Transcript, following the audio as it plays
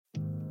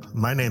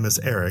My name is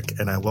Eric,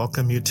 and I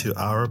welcome you to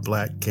our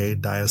Black Gay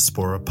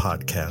Diaspora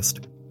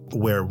podcast,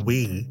 where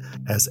we,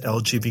 as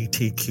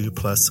LGBTQ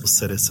plus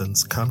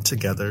citizens, come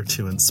together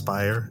to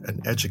inspire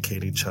and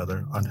educate each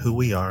other on who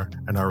we are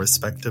in our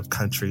respective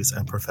countries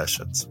and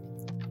professions.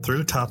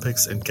 Through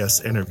topics and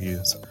guest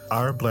interviews,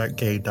 our Black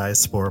Gay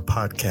Diaspora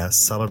podcast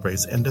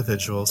celebrates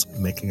individuals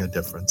making a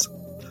difference.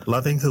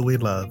 Loving who we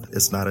love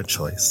is not a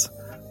choice.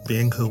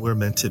 Being who we're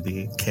meant to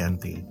be can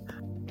be.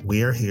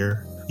 We are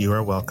here. You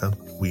are welcome.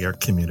 We are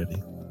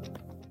community.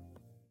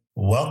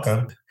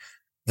 Welcome.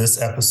 This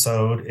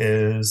episode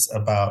is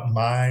about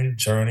my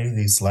journey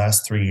these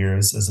last 3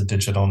 years as a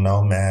digital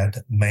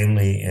nomad,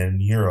 mainly in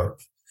Europe.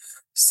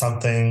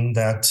 Something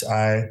that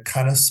I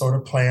kind of sort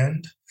of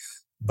planned,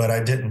 but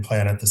I didn't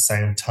plan at the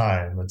same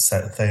time. It's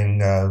that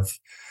thing of,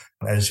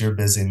 as you're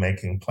busy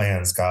making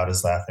plans, God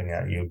is laughing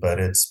at you. But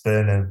it's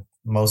been a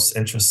most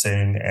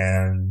interesting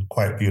and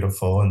quite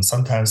beautiful and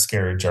sometimes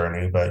scary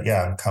journey. But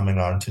yeah, I'm coming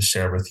on to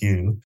share with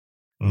you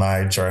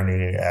my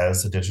journey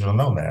as a digital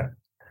nomad.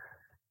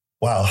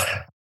 Wow.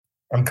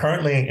 I'm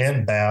currently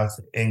in Bath,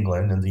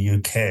 England, in the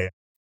UK.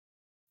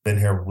 Been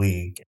here a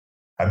week.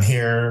 I'm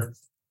here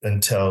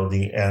until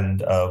the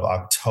end of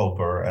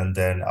October, and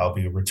then I'll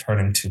be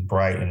returning to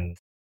Brighton.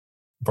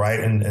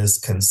 Brighton is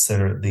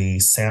considered the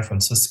San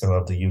Francisco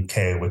of the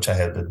UK, which I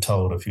had been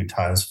told a few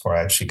times before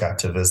I actually got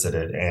to visit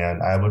it.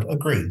 And I would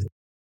agree.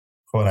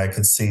 From what I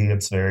could see,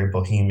 it's very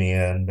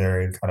bohemian,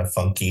 very kind of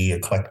funky,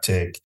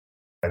 eclectic.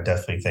 I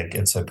definitely think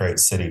it's a great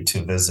city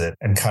to visit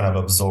and kind of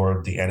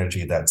absorb the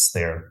energy that's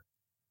there.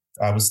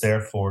 I was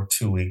there for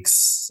 2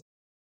 weeks.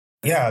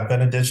 Yeah, I've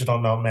been a digital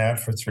nomad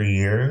for 3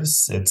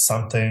 years. It's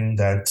something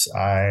that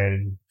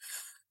I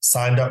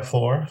signed up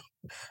for.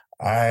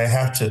 I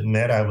have to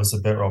admit, I was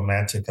a bit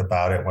romantic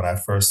about it when I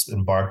first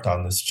embarked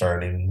on this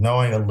journey,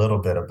 knowing a little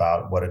bit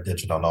about what a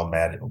digital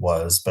nomad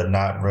was, but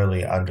not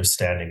really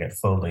understanding it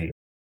fully,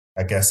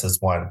 I guess, as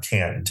one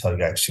can't until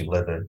you actually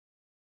live it.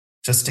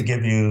 Just to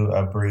give you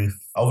a brief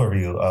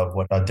overview of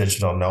what a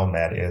digital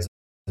nomad is.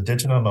 A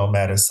digital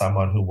nomad is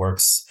someone who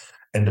works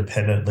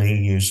independently,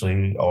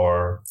 usually,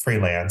 or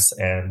freelance,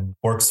 and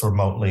works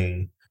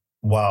remotely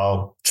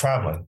while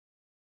traveling.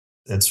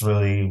 It's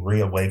really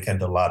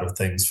reawakened a lot of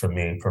things for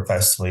me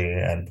professionally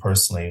and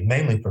personally,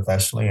 mainly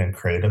professionally and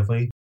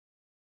creatively,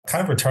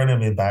 kind of returning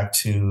me back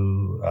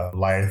to a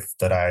life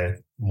that I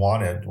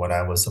wanted when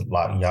I was a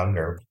lot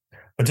younger.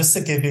 But just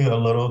to give you a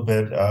little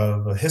bit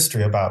of a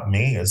history about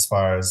me as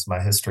far as my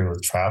history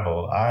with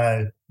travel,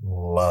 I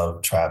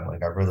love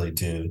traveling. I really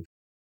do.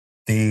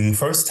 The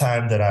first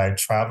time that I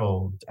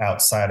traveled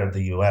outside of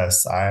the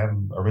US,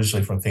 I'm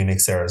originally from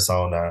Phoenix,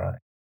 Arizona.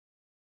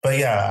 But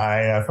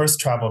yeah, I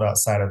first traveled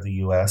outside of the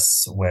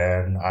US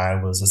when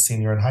I was a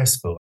senior in high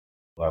school.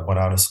 I went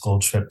on a school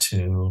trip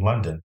to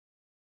London.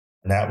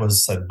 And that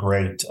was a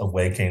great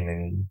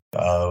awakening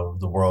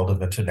of the world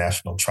of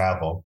international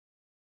travel.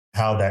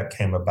 How that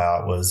came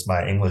about was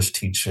my English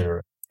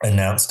teacher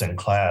announced in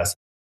class, it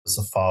was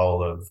the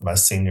fall of my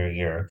senior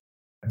year,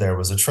 there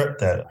was a trip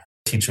that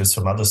teachers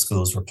from other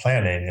schools were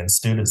planning and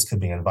students could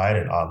be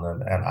invited on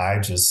them. And I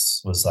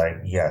just was like,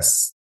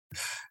 yes.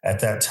 At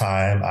that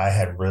time, I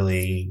had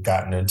really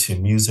gotten into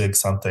music,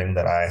 something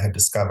that I had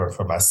discovered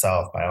for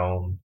myself, my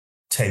own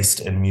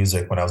taste in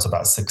music when I was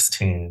about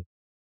 16.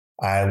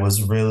 I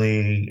was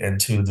really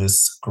into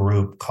this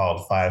group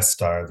called Five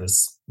Star,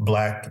 this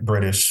Black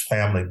British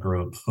family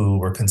group who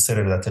were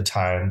considered at the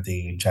time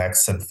the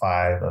Jackson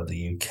Five of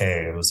the UK.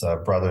 It was a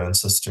brother and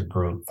sister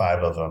group,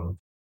 5 of them,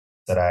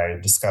 that I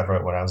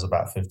discovered when I was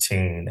about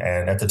 15.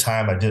 And at the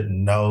time, I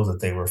didn't know that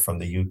they were from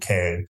the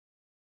UK,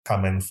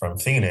 coming from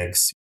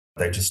Phoenix.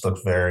 They just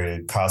looked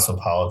very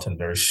cosmopolitan,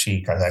 very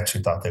chic. I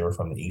actually thought they were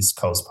from the East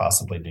Coast,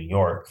 possibly New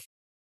York.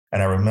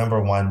 And I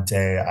remember one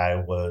day I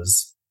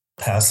was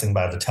passing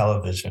by the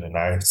television and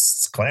I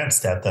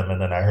glanced at them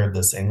and then I heard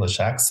this English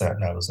accent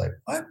and I was like,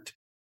 what?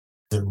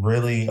 It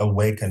really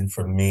awakened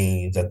for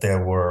me that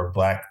there were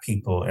Black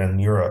people in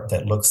Europe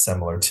that looked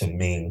similar to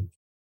me.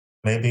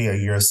 Maybe a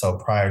year or so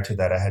prior to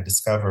that, I had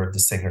discovered the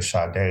singer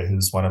Sade,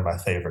 who's one of my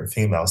favorite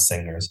female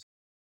singers.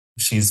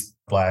 She's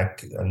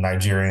Black,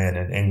 Nigerian,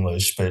 and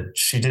English, but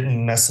she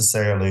didn't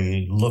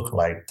necessarily look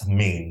like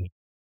me.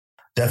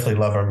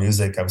 Definitely love her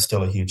music. I'm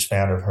still a huge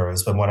fan of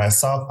hers. But when I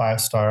saw Five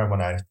Star,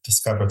 when I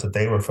discovered that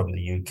they were from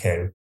the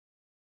UK,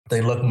 they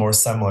looked more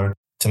similar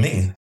to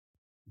me.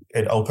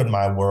 It opened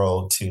my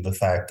world to the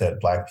fact that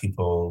Black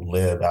people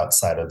live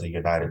outside of the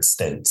United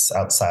States,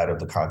 outside of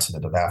the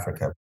continent of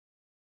Africa.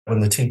 When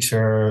the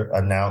teacher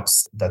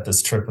announced that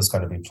this trip was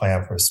going to be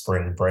planned for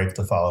spring break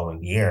the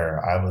following year,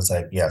 I was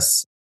like,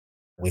 yes,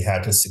 we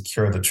had to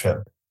secure the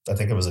trip. I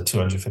think it was a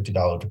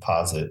 $250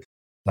 deposit,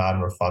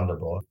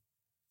 non-refundable.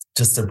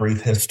 Just a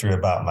brief history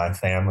about my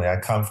family. I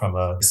come from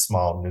a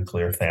small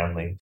nuclear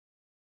family.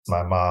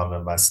 My mom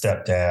and my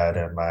stepdad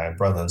and my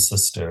brother and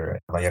sister,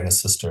 my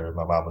youngest sister,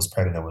 my mom was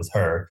pregnant with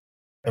her.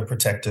 A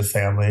protective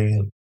family.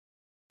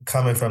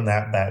 Coming from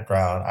that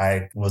background,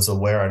 I was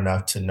aware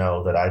enough to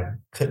know that I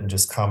couldn't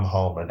just come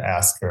home and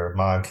ask her,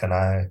 Mom, can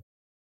I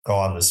go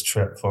on this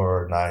trip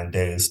for 9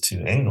 days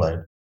to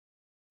England.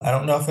 I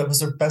don't know if it was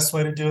the best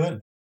way to do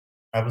it.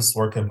 I was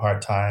working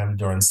part-time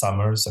during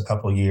summers a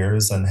couple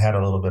years and had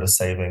a little bit of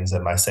savings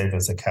in my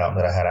savings account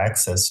that I had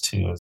access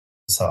to.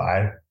 So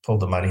I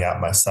pulled the money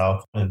out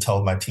myself and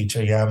told my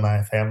teacher, yeah,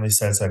 my family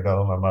says I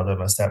go. My mother and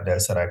my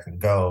stepdad said I can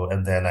go.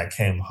 And then I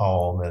came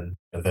home and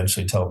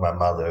eventually told my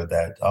mother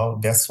that, oh,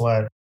 guess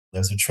what?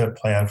 There's a trip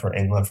planned for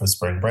England for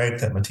spring break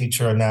that my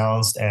teacher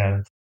announced,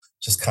 and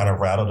just kind of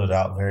rattled it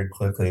out very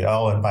quickly.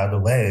 Oh, and by the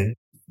way,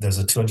 there's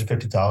a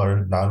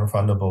 $250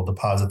 non-refundable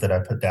deposit that I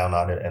put down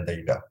on it, and there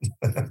you go.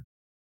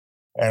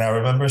 And I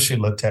remember she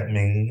looked at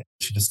me,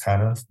 she just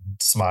kind of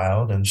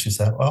smiled and she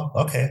said, well,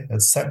 okay,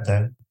 it's set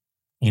then.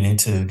 You need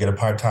to get a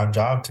part-time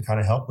job to kind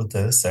of help with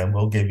this, and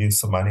we'll give you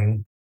some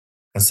money.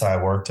 And so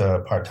I worked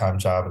a part-time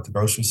job at the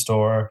grocery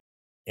store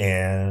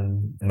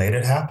and made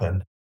it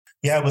happen.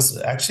 Yeah, it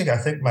was actually, I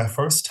think, my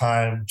first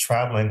time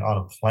traveling on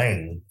a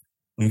plane.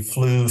 We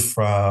flew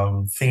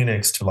from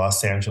Phoenix to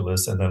Los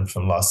Angeles and then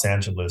from Los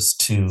Angeles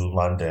to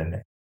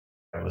London.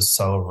 I was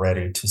so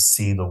ready to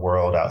see the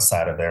world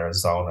outside of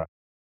Arizona.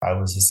 I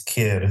was this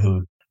kid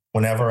who,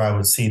 whenever I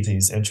would see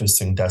these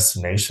interesting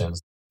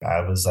destinations,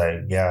 I was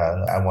like,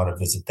 yeah, I want to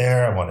visit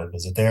there. I want to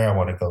visit there. I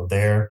want to go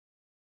there.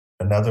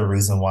 Another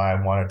reason why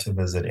I wanted to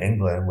visit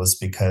England was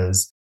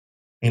because,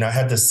 I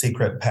had this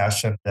secret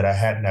passion that I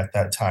hadn't at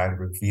that time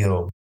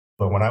revealed.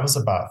 But when I was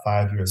about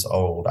 5 years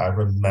old, I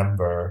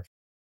remember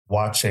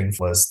watching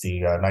was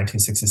the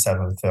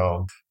 1967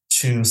 film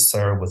To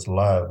Sir with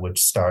Love,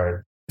 which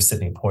starred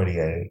Sidney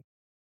Poitier.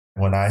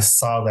 When I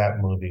saw that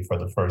movie for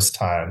the first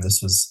time,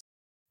 this was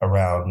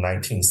around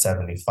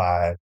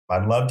 1975,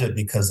 I loved it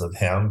because of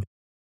him.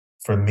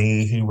 For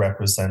me, he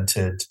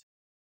represented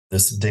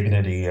this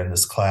dignity and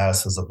this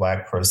class as a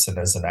Black person,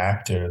 as an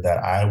actor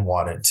that I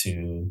wanted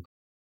to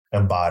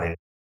embody.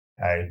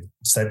 I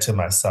said to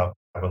myself,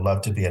 I would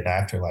love to be an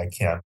actor like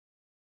him.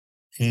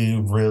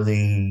 He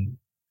really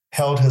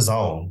held his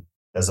own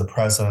as a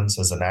presence,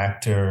 as an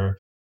actor,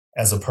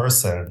 as a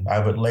person. I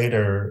would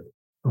later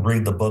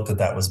read the book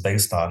that was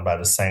based on by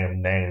the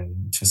same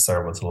name, To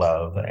Sir with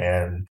Love,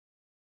 and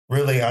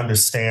really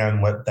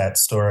understand what that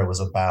story was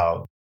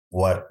about,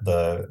 what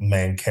the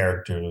main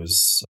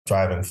character's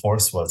driving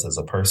force was as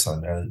a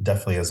person, and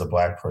definitely as a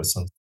Black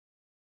person.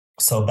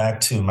 So back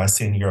to my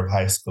senior year of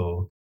high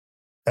school,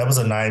 that was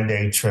a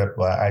 9-day trip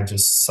where I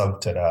just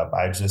soaked it up.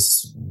 I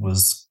just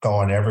was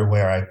going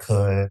everywhere I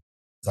could.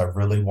 I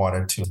really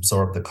wanted to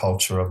absorb the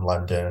culture of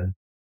London.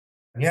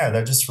 Yeah,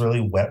 that just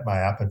really whet my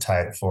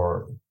appetite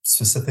for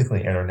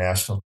specifically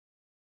international.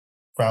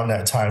 Around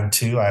that time,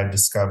 too, I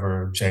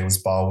discovered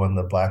James Baldwin,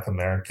 the Black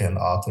American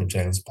author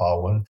James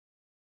Baldwin,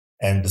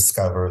 and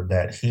discovered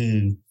that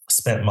he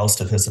spent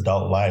most of his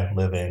adult life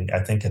living, I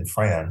think, in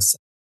France.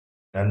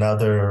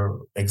 Another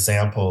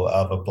example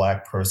of a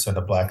Black person,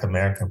 a Black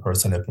American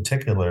person in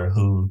particular,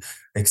 who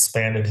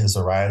expanded his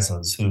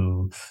horizons,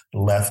 who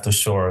left the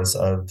shores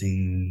of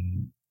the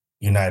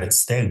United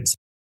States.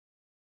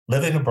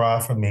 Living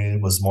abroad for me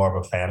was more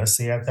of a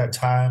fantasy at that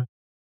time.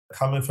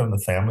 Coming from the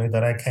family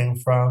that I came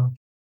from,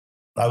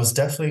 I was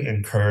definitely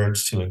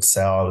encouraged to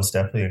excel. I was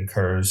definitely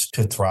encouraged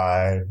to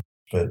thrive,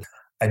 but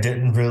I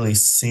didn't really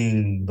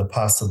see the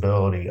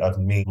possibility of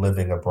me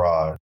living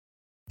abroad.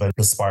 But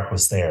the spark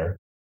was there.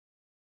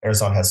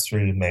 Arizona has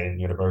 3 main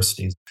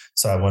universities,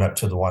 so I went up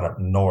to the one up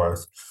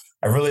north.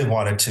 I really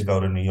wanted to go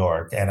to New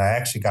York, and I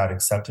actually got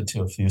accepted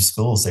to a few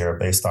schools there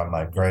based on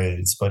my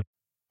grades, but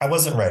I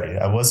wasn't ready.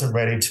 I wasn't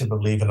ready to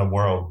believe in a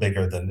world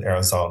bigger than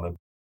Arizona.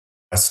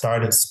 I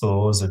started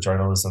school as a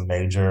journalism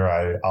major.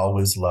 I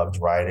always loved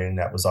writing.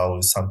 That was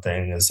always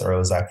something as early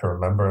as I can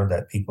remember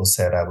that people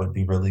said I would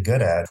be really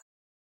good at.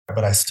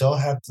 But I still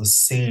had to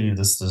see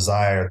this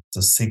desire,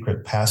 this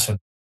secret passion.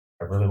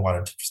 I really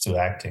wanted to pursue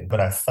acting,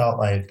 but I felt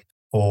like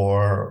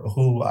for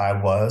who I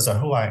was, or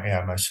who I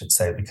am, I should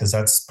say, because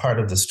that's part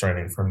of this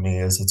journey for me,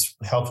 is it's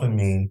helping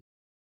me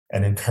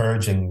and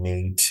encouraging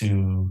me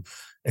to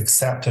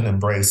accept and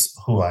embrace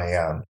who I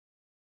am.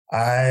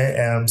 I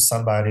am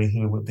somebody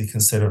who would be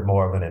considered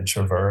more of an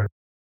introvert.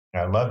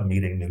 I love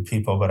meeting new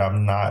people, but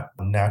I'm not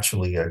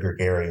naturally a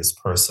gregarious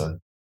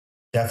person.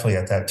 Definitely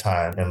at that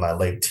time in my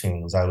late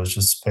teens, I was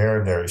just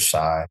very, very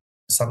shy.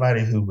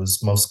 Somebody who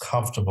was most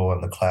comfortable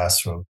in the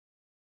classroom.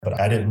 But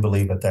I didn't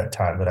believe at that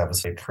time that I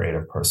was a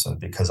creative person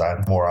because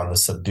I'm more on the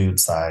subdued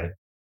side.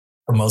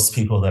 For most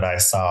people that I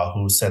saw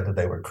who said that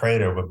they were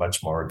creative were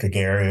much more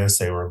gregarious.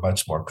 They were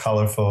much more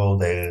colorful.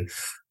 They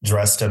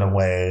dressed in a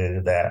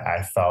way that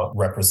I felt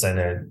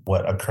represented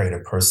what a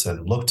creative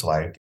person looked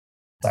like.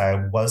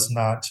 I was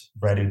not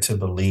ready to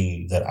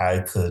believe that I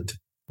could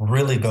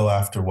really go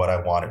after what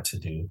I wanted to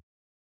do.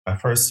 My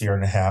first year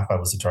and a half, I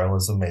was a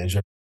journalism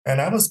major, and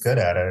I was good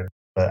at it,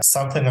 but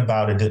something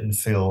about it didn't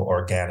feel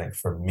organic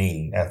for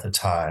me at the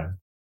time.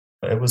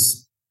 It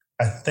was,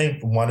 I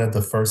think, one of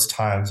the first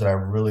times that I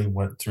really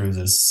went through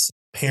this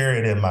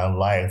period in my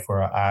life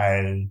where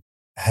I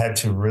had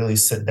to really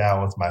sit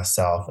down with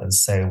myself and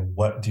say,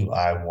 what do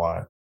I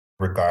want,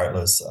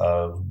 regardless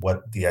of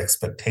what the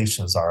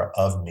expectations are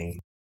of me.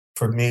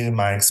 For me,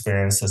 my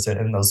experience is that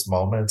in those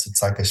moments,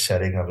 it's like a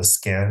shedding of a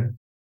skin.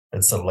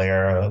 It's a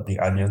layer of the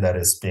onion that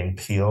is being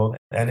peeled,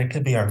 and it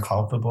can be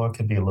uncomfortable. It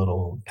can be a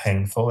little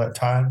painful at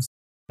times.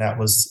 That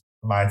was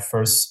my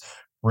first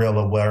real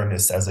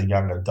awareness as a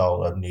young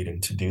adult of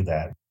needing to do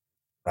that.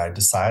 I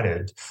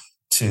decided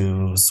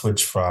to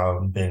switch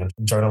from being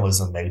a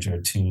journalism major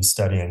to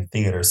studying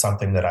theater,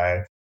 something that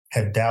I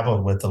had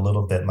dabbled with a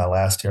little bit my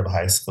last year of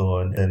high school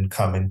and then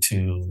coming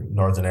to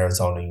Northern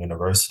Arizona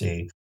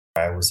University.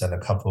 I was in a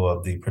couple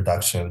of the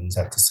productions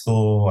at the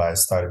school. I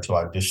started to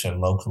audition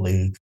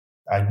locally.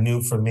 I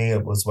knew for me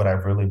it was what I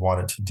really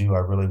wanted to do. I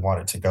really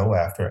wanted to go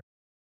after.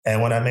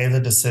 And when I made the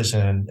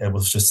decision, it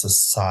was just a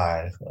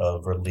sigh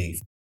of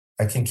relief.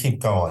 I can keep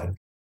going.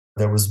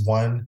 There was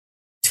one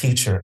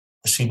teacher.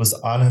 She was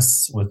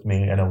honest with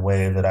me in a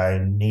way that I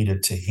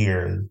needed to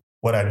hear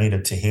what I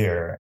needed to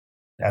hear.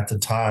 At the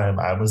time,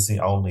 I was the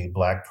only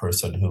Black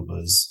person who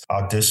was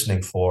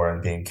auditioning for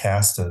and being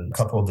cast in a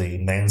couple of the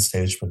main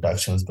stage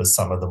productions, but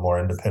some of the more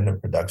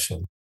independent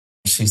productions.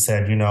 She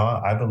said,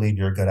 I believe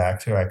you're a good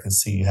actor. I can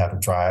see you have a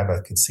drive. I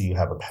can see you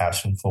have a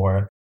passion for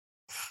it.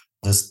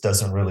 This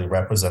doesn't really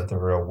represent the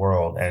real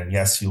world. And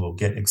yes, you will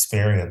get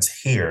experience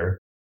here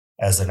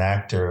as an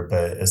actor,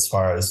 but as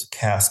far as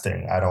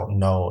casting, I don't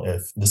know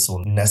if this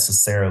will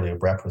necessarily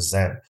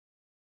represent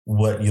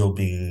what you'll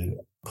be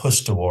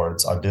pushed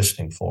towards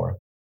auditioning for.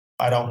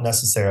 I don't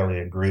necessarily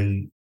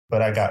agree,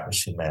 but I got what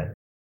she meant.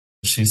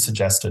 She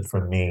suggested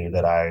for me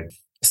that I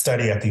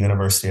study at the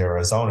University of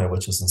Arizona,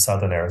 which is in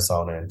Southern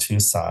Arizona in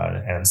Tucson.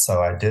 And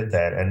so I did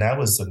that. And that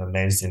was an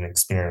amazing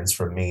experience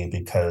for me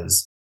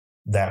because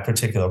that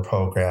particular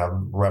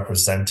program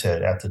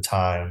represented at the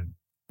time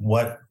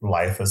what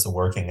life as a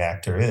working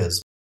actor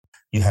is.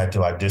 You had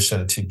to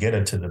audition to get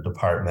into the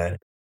department.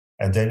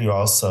 And then you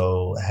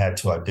also had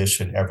to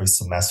audition every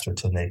semester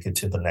to make it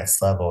to the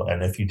next level.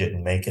 And if you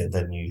didn't make it,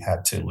 then you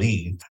had to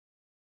leave.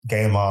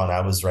 Game on,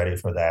 I was ready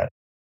for that.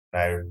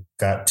 I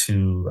got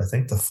to, I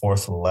think, the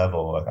fourth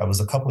level. I was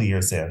a couple of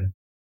years in,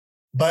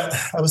 but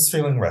I was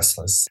feeling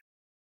restless.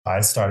 I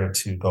started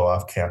to go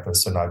off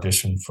campus and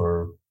audition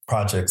for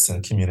projects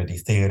in community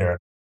theater.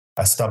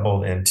 I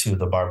stumbled into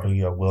the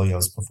Barbuda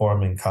Williams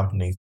Performing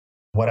Company.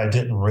 What I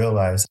didn't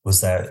realize was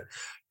that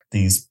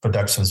these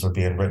productions were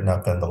being written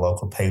up in the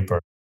local paper.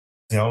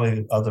 The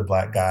only other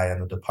Black guy in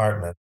the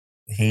department,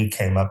 he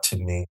came up to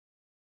me,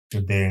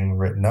 "You're being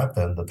written up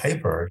in the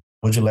paper.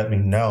 Would you let me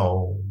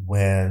know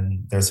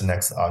when there's a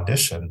next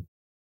audition?"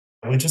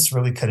 We just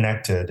really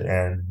connected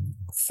and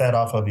fed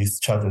off of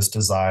each other's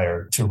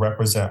desire to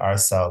represent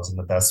ourselves in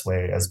the best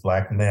way as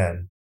Black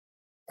men.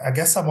 I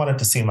guess I wanted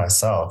to see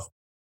myself.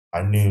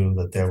 I knew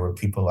that there were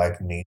people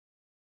like me,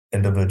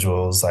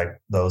 individuals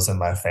like those in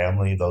my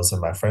family, those in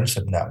my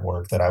friendship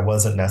network that I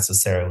wasn't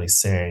necessarily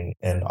seeing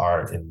in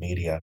art and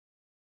media.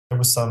 There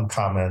were some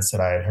comments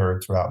that I had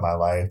heard throughout my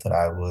life that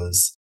I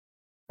was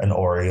an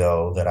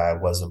Oreo, that I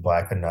wasn't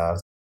Black enough,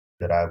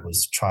 that I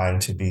was trying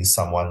to be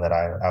someone that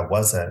I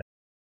wasn't.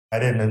 I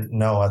didn't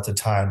know at the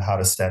time how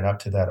to stand up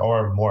to that,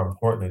 or more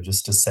importantly,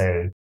 just to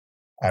say,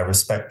 I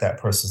respect that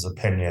person's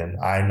opinion.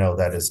 I know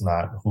that is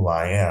not who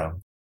I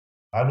am.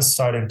 I was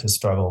starting to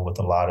struggle with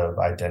a lot of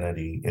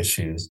identity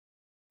issues.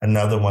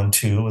 Another one,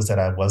 too, was that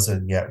I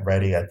wasn't yet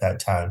ready at that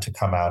time to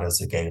come out as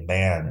a gay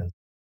man.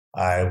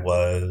 I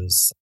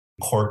was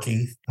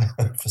quirky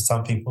for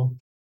some people.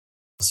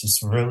 I was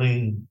just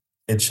really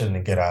itching to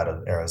get out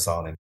of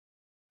Arizona.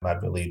 I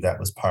believe that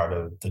was part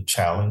of the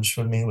challenge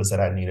for me, was that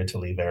I needed to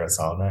leave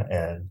Arizona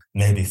and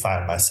maybe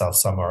find myself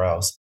somewhere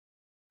else.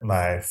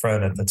 My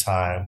friend at the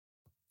time,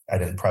 I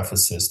didn't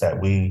preface this, that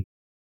we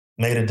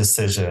made a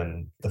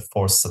decision the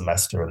fourth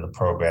semester in the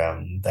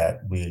program that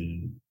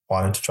we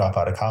wanted to drop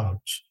out of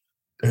college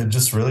and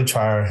just really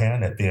try our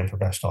hand at being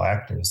professional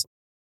actors.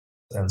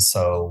 And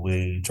so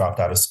we dropped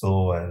out of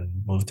school and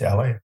moved to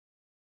LA.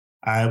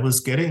 I was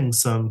getting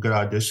some good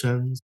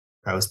auditions.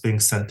 I was being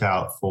sent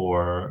out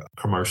for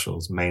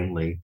commercials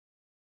mainly.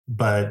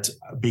 But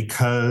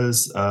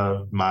because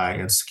of my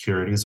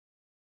insecurities,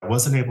 I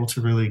wasn't able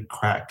to really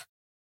crack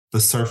the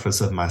surface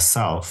of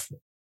myself,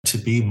 to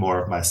be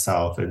more of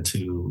myself and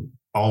to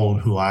own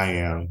who I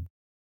am.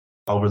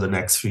 Over the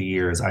next few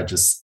years, I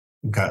just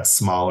got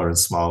smaller and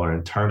smaller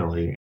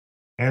internally.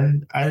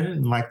 And I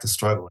didn't like the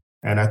struggle.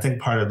 And I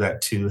think part of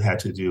that, too, had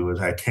to do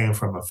with I came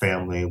from a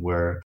family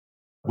where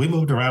we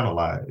moved around a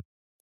lot.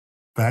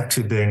 Back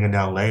to being in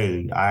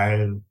LA,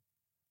 I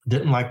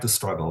didn't like the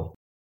struggle,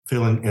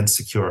 feeling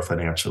insecure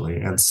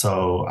financially. And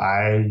so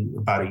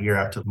about a year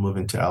after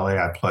moving to LA,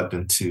 I plugged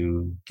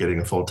into getting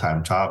a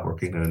full-time job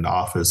working in an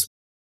office.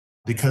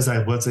 Because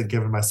I wasn't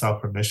giving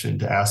myself permission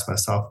to ask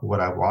myself what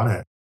I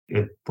wanted,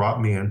 it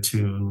brought me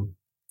into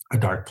a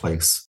dark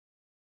place.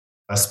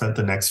 I spent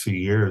the next few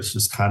years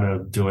just kind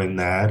of doing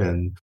that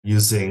and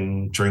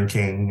using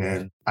drinking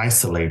and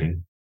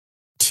isolating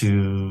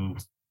to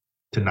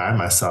deny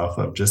myself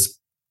of just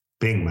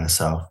being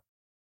myself.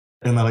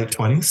 In my late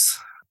 20s,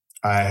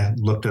 I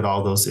looked at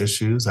all those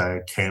issues. I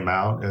came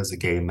out as a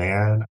gay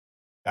man.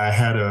 I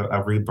had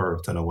a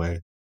rebirth in a way,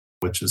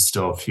 which is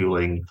still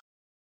fueling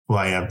who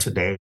I am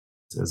today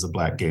as a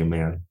Black gay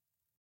man.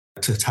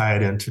 To tie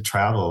it into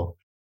travel,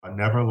 I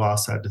never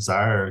lost that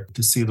desire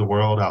to see the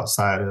world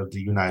outside of the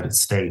United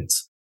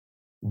States.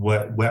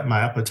 What whet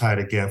my appetite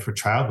again for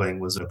traveling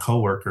was a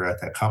coworker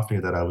at that company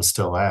that I was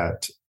still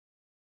at.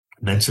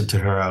 I mentioned to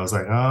her, I was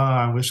like, oh,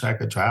 I wish I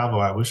could travel.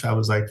 I wish I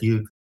was like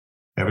you.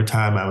 Every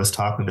time I was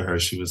talking to her,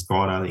 she was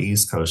going on the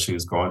East Coast. She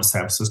was going to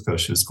San Francisco.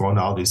 She was going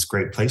to all these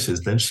great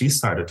places. Then she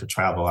started to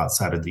travel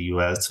outside of the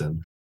US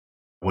and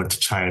went to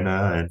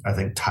China and I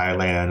think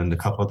Thailand and a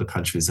couple other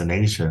countries in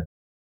Asia.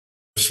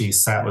 She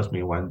sat with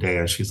me one day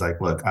and she's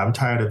like, look, I'm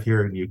tired of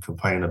hearing you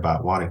complain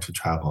about wanting to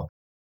travel.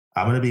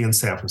 I'm going to be in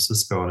San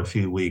Francisco in a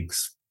few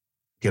weeks.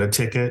 Get a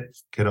ticket,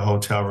 get a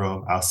hotel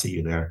room. I'll see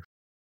you there.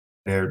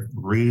 It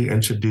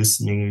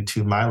reintroduced me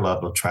to my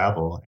love of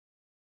travel.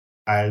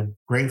 I'm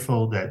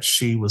grateful that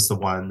she was the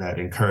one that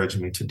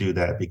encouraged me to do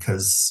that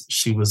because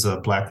she was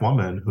a Black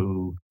woman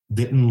who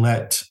didn't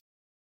let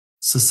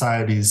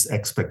society's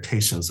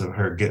expectations of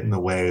her get in the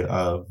way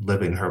of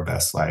living her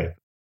best life.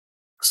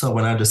 So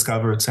when I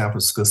discovered San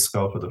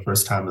Francisco for the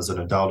first time as an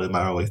adult in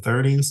my early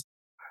 30s,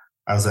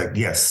 I was like,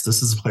 yes,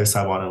 this is a place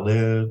I want to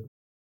live.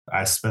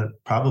 I spent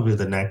probably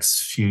the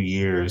next few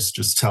years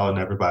just telling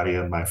everybody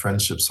in my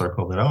friendship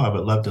circle that, oh, I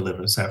would love to live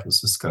in San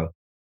Francisco.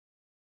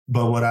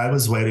 But what I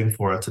was waiting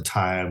for at the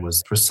time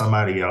was for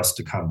somebody else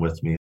to come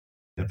with me,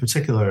 in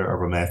particular, a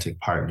romantic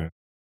partner.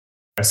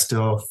 I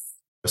still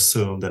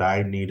assumed that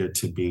I needed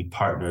to be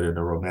partnered in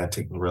a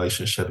romantic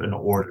relationship in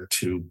order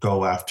to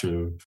go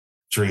after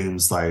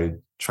dreams like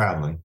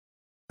traveling.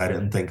 I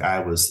didn't think I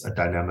was a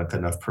dynamic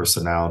enough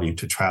personality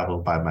to travel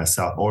by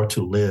myself or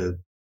to live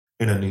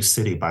in a new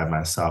city by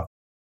myself.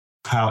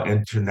 How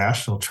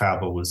international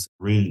travel was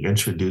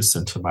reintroduced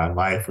into my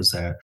life was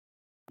that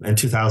in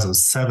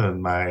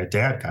 2007, my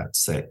dad got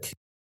sick.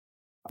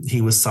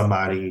 He was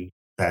somebody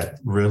that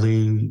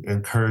really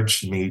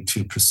encouraged me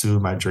to pursue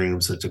my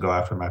dreams and to go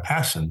after my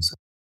passions.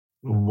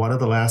 One of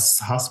the last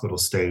hospital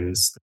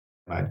stays,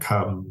 I'd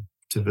come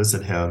to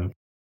visit him.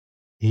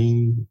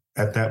 He,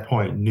 at that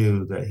point,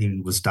 knew that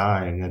he was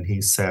dying. And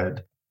he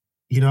said,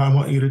 I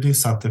want you to do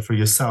something for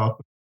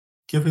yourself.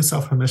 Give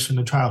yourself permission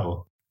to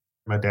travel.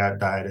 My dad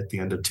died at the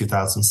end of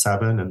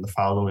 2007. And the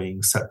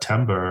following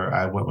September,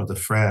 I went with a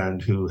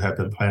friend who had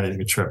been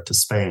planning a trip to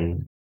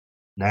Spain.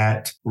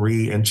 That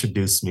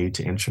reintroduced me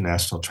to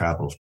international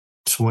travel.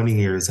 20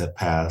 years had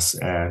passed,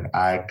 and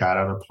I got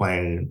on a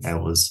plane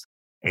and was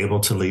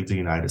able to leave the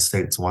United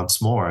States once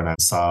more. And I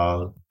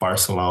saw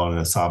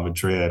Barcelona, I saw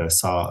Madrid, I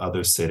saw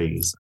other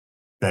cities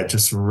that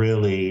just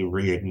really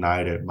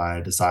reignited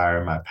my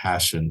desire, my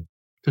passion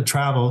to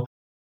travel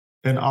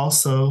and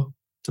also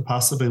to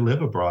possibly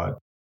live abroad.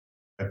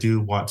 I do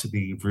want to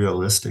be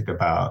realistic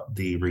about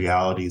the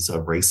realities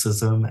of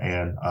racism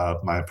and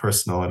of my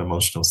personal and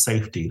emotional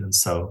safety. And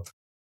so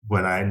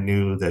when I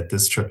knew that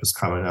this trip was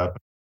coming up,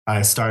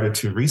 I started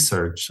to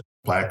research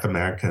Black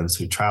Americans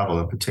who travel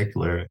in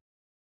particular.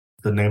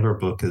 The name of her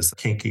book is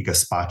Kinky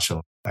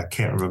Gaspacho. I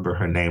can't remember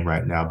her name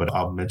right now, but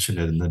I'll mention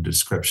it in the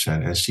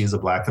description. And she's a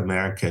Black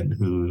American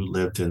who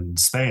lived in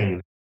Spain.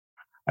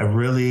 I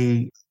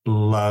really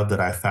love that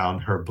I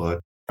found her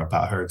book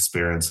about her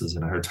experiences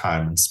and her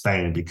time in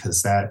Spain,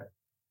 because that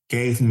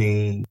gave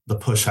me the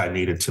push I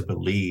needed to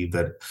believe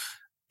that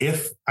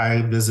if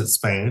I visit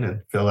Spain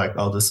and feel like,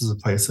 oh, this is a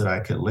place that I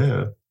could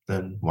live,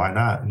 then why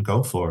not and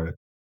go for it.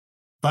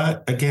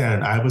 But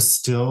again, I was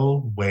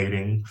still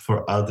waiting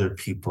for other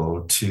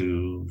people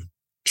to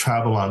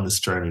travel on this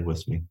journey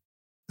with me.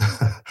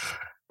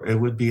 It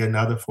would be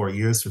another 4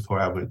 years before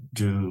I would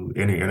do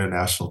any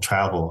international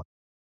travel.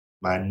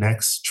 My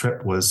next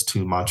trip was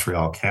to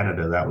Montreal,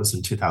 Canada. That was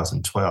in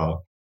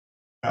 2012.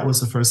 That was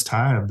the first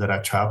time that I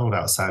traveled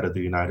outside of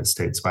the United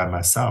States by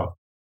myself.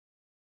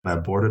 I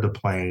boarded a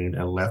plane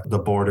and left the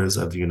borders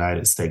of the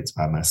United States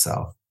by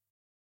myself.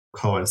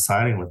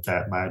 Coinciding with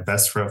that, my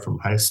best friend from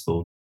high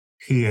school,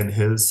 he and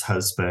his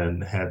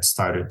husband had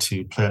started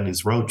to plan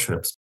these road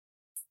trips.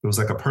 It was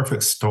like a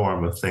perfect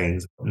storm of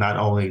things. Not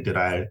only did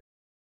I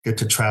get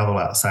to travel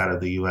outside of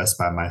the US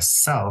by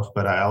myself,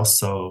 but I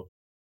also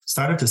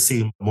started to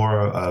see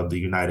more of the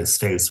United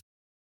States.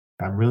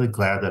 I'm really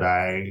glad that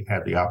I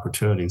had the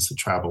opportunities to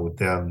travel with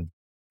them,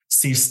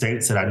 see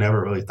states that I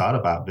never really thought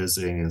about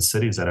visiting and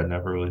cities that I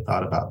never really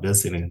thought about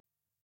visiting.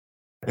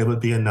 It would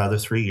be another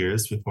 3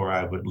 years before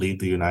I would leave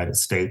the United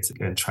States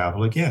and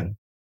travel again.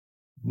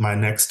 My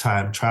next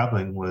time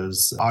traveling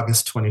was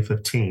August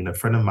 2015. A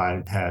friend of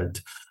mine had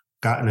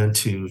gotten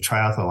into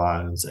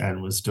triathlons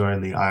and was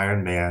doing the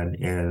Ironman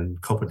in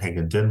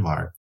Copenhagen,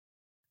 Denmark,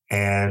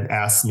 and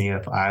asked me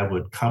if I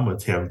would come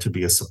with him to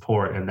be a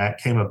support. And that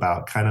came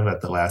about kind of at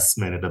the last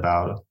minute,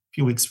 about a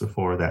few weeks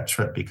before that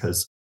trip,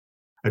 because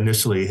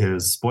initially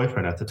his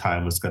boyfriend at the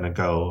time was going to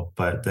go,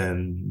 but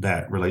then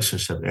that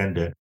relationship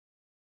ended.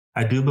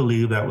 I do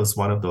believe that was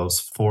one of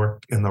those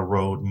fork in the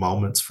road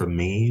moments for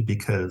me,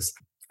 because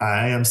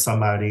I am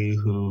somebody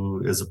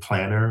who is a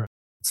planner,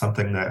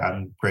 something that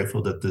I'm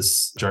grateful that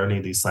this journey,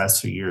 these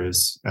last 2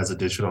 years as a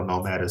digital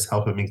nomad, is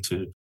helping me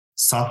to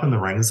soften the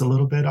reins a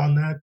little bit on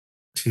that.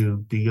 to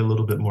be a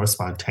little bit more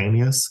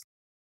spontaneous.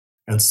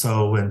 And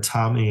so when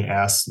Tommy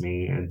asked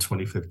me in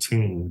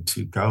 2015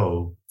 to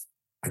go,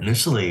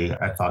 initially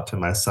I thought to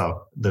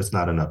myself, there's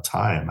not enough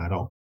time. I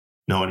don't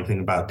know anything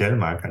about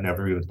Denmark. I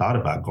never even thought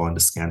about going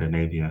to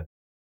Scandinavia.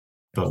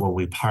 But when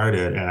we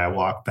parted and I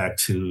walked back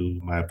to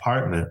my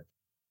apartment,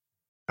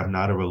 I'm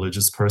not a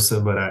religious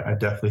person, but I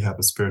definitely have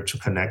a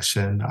spiritual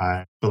connection.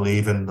 I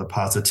believe in the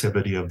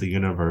positivity of the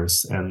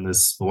universe, and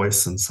this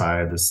voice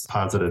inside, this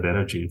positive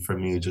energy for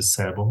me just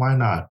said, well, why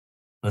not?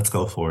 Let's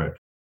go for it.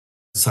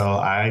 So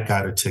I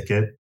got a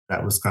ticket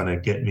that was going to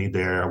get me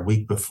there a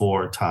week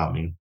before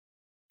Tommy.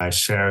 I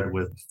shared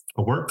with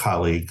a work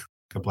colleague,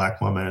 a Black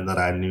woman that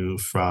I knew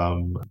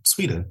from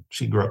Sweden.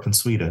 She grew up in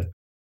Sweden.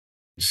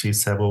 She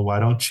said, well, why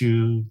don't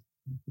you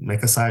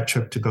make a side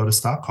trip to go to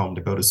Stockholm,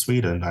 to go to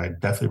Sweden? I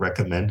definitely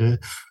recommend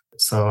it.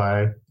 So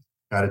I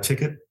got a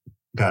ticket,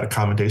 got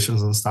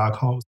accommodations in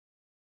Stockholm.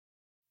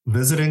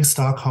 Visiting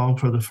Stockholm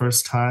for the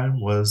first time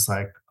was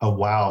like a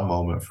wow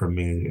moment for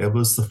me. It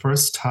was the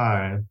first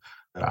time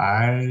that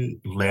I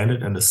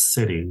landed in a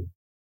city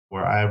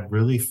where I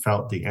really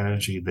felt the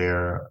energy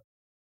there.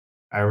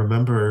 I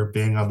remember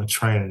being on the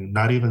train,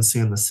 not even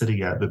seeing the city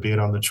yet, but being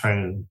on the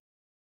train,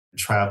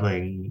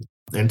 traveling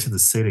into the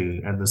city,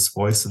 and this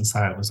voice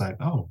inside was like,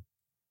 oh,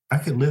 I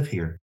could live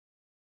here.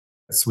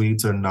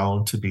 Swedes are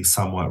known to be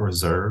somewhat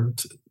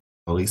reserved,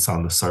 at least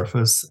on the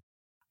surface.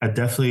 I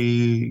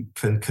definitely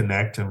can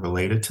connect and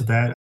related to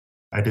that.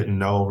 I didn't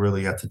know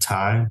really at the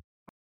time.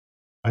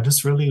 I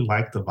just really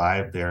liked the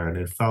vibe there, and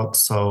it felt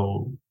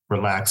so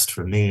relaxed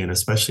for me, and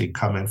especially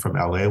coming from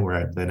LA where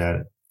I'd been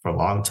at for a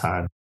long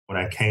time. When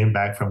I came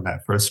back from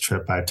that first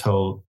trip, I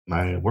told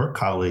my work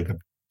colleague,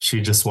 she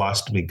just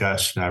watched me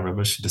gush. And I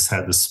remember she just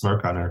had this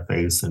smirk on her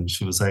face. And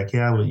she was like,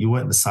 yeah, well, you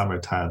went in the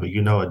summertime, but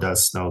you know it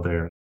does snow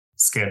there.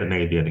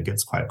 Scandinavia, and it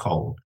gets quite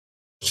cold.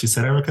 She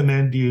said, I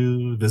recommend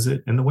you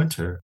visit in the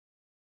winter.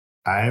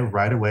 I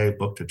right away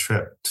booked a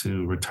trip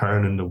to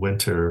return in the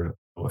winter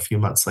a few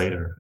months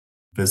later,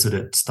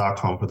 visited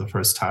Stockholm for the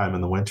first time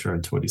in the winter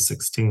in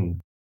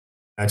 2016.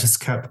 I just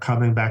kept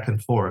coming back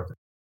and forth.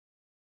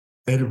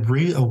 It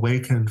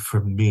reawakened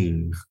for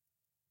me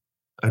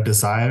a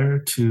desire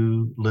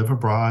to live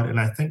abroad. And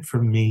I think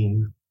for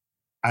me,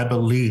 I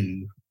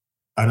believe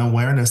an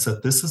awareness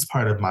that this is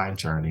part of my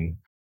journey.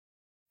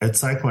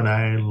 It's like when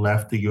I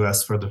left the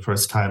US for the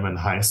first time in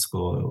high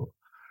school,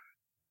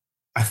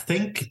 I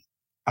think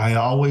I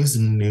always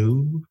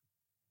knew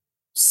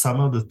some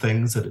of the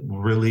things that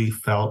really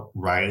felt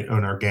right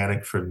and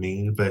organic for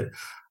me. But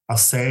I'll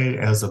say,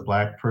 as a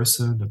Black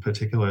person, in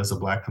particular as a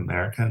Black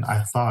American,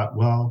 I thought,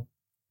 well,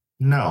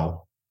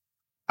 no,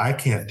 I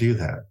can't do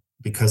that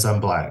because I'm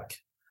Black.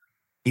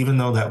 Even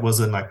though that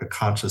wasn't like a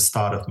conscious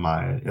thought of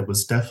mine, it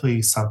was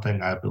definitely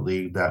something I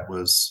believe that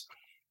was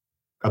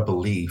a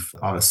belief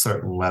on a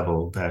certain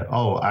level that,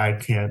 oh, I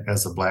can't,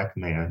 as a Black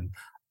man,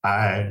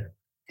 I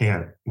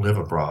can't live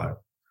abroad.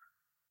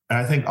 And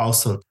I think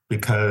also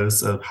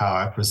because of how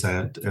I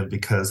present and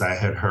because I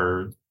had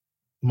heard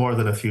more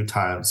than a few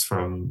times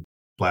from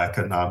Black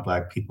and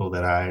non-Black people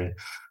that I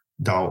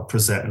don't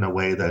present in a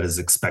way that is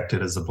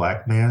expected as a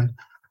Black man,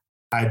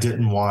 I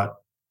didn't want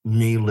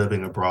me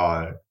living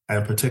abroad, and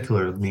in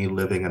particular, me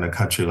living in a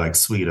country like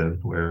Sweden,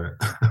 where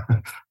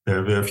there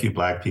are very few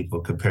Black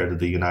people compared to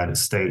the United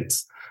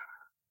States.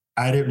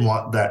 I didn't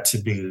want that to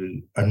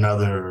be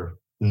another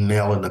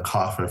nail in the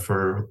coffin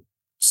for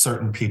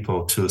certain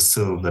people to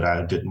assume that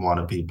I didn't want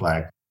to be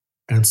Black.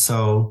 And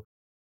so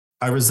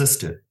I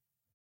resisted.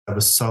 I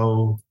was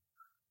so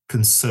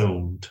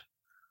consumed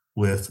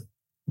with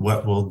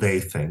what will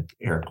they think,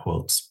 air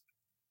quotes.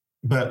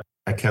 But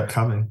I kept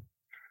coming.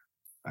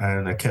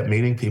 And I kept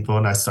meeting people,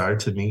 and I started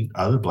to meet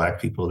other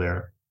Black people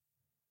there.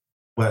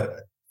 What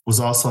was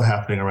also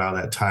happening around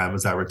that time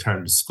as I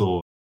returned to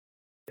school,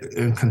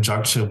 in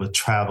conjunction with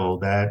travel,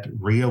 that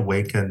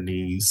reawakened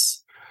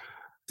these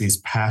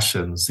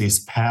passions,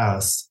 these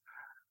paths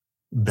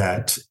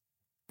that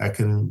I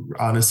can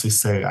honestly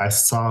say I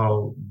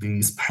saw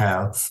these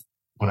paths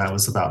when I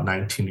was about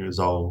 19 years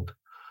old.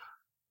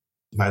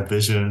 My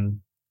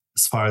vision,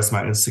 as far as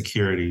my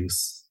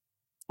insecurities,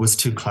 was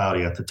too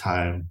cloudy at the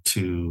time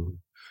to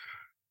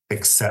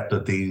accept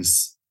that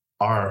these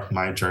are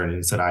my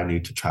journeys that I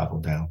need to travel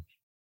down.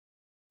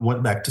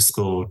 Went back to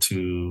school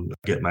to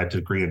get my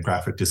degree in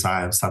graphic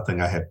design, something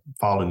I had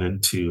fallen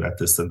into at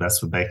this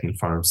investment banking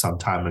firm some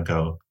time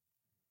ago.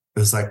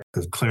 It was like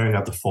the clearing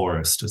of the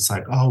forest. It's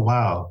like, oh,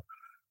 wow,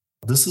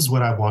 this is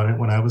what I wanted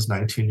when I was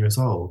 19 years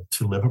old,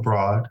 to live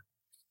abroad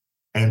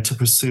and to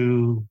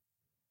pursue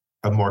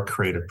a more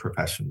creative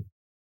profession.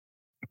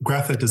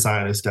 Graphic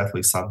design is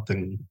definitely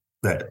something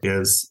that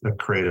is a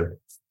creative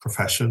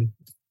profession,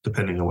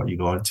 depending on what you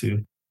go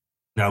into.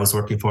 And I was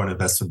working for an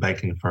investment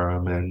banking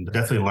firm and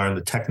definitely learned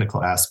the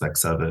technical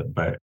aspects of it,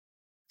 but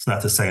it's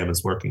not the same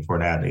as working for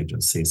an ad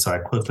agency. So I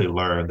quickly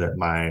learned that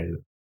my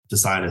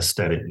design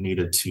aesthetic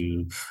needed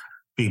to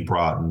be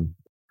broadened.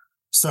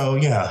 So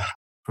yeah,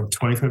 from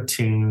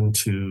 2015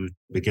 to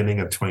beginning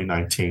of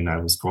 2019, I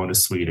was going to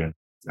Sweden.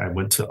 I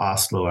went to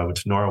Oslo, I went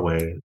to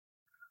Norway.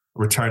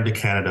 Returned to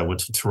Canada,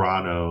 went to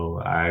Toronto.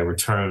 I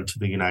returned to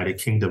the United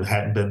Kingdom,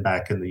 hadn't been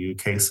back in the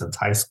UK since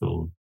high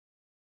school.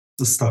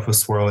 This stuff was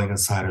swirling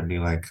inside of me.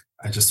 Like,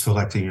 I just feel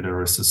like the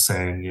universe is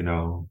saying,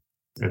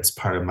 it's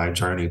part of my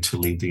journey to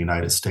leave the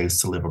United States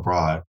to live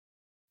abroad.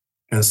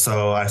 And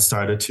so I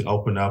started to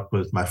open up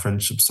with my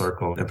friendship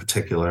circle in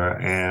particular.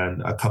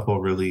 And a couple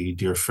of really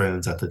dear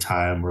friends at the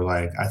time were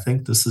like, I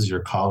think this is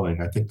your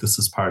calling. I think this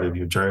is part of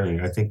your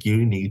journey. I think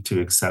you need to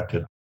accept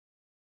it.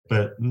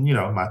 But,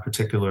 my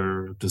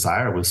particular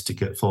desire was to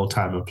get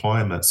full-time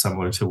employment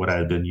similar to what I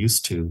had been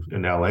used to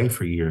in LA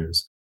for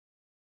years.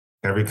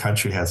 Every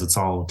country has its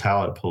own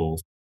talent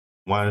pool.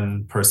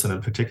 One person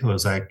in particular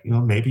was like,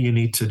 maybe you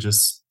need to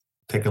just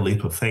take a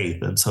leap of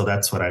faith. And so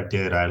that's what I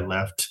did. I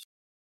left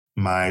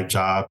my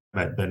job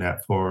I'd been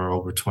at for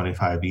over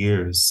 25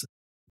 years.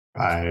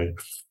 I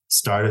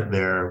started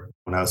there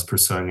when I was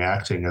pursuing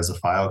acting as a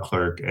file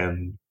clerk.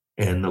 And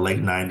in the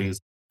late 90s,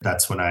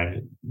 that's when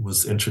I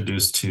was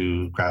introduced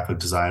to graphic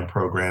design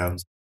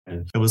programs.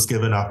 And I was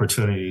given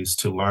opportunities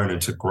to learn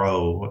and to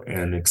grow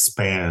and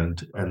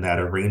expand in that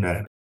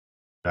arena.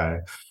 I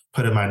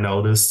put in my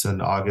notice in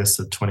August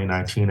of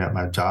 2019 at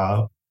my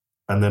job.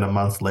 And then a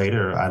month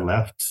later, I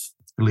left,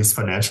 at least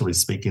financially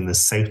speaking, the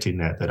safety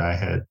net that I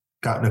had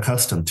gotten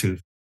accustomed to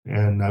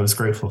and I was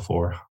grateful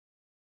for.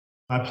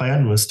 My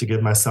plan was to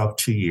give myself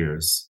 2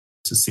 years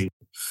to see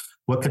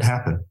what could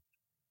happen.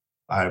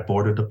 I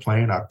boarded a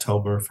plane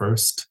October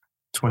 1st,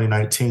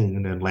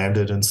 2019, and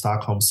landed in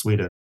Stockholm,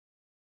 Sweden.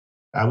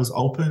 I was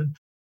open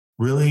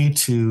really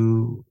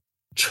to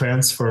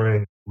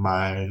transferring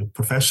my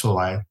professional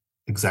life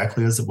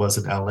exactly as it was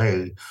in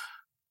LA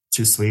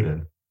to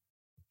Sweden.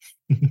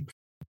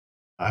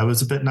 I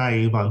was a bit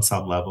naive on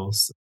some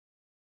levels.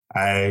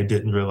 I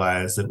didn't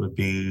realize it would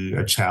be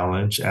a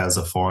challenge as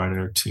a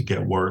foreigner to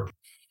get work.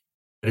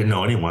 I didn't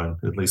know anyone,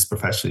 at least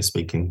professionally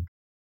speaking,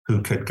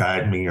 who could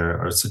guide me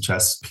or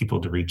suggest people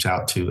to reach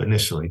out to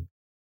initially.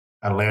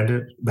 I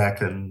landed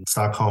back in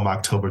Stockholm,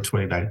 October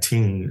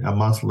 2019. A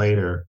month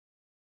later,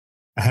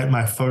 I had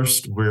my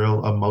first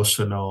real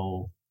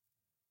emotional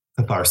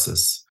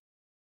catharsis.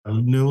 I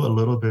knew a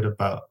little bit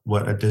about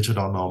what a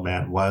digital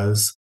nomad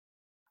was.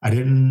 I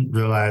didn't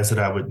realize that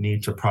I would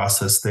need to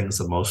process things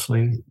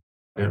emotionally.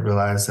 I didn't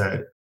realize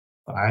that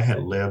I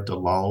had lived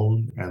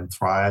alone and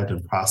thrived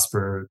and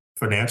prospered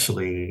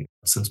financially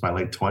since my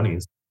late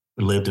 20s.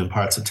 I lived in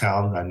parts of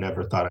town that I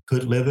never thought I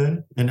could live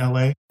in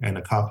LA and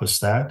accomplish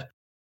that.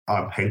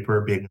 On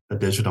paper, being a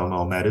digital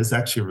nomad is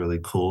actually really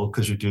cool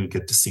because you do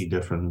get to see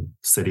different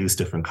cities,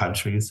 different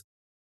countries.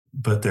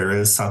 But there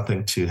is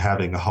something to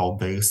having a home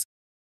base.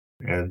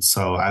 And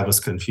so I was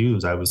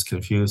confused. I was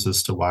confused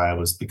as to why I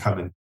was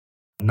becoming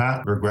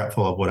not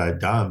regretful of what I'd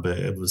done, but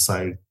it was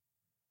like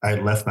I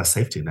left my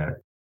safety net.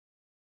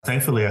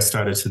 Thankfully, I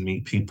started to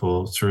meet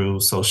people through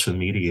social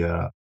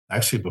media.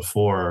 Actually,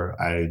 before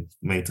I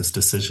made this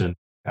decision,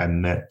 I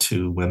met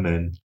two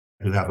women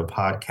who have a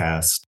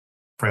podcast,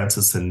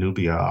 Frances and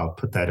Nubia. I'll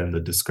put that in the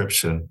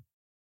description.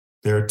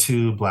 There are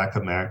two Black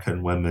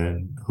American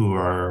women who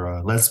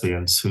are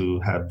lesbians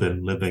who have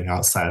been living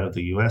outside of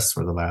the US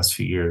for the last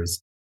few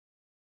years.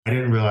 I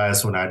didn't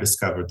realize when I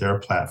discovered their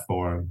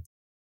platform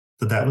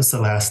that that was the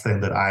last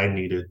thing that I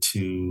needed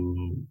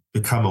to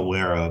become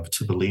aware of,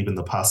 to believe in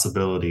the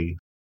possibility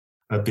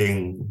of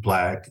being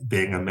Black,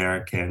 being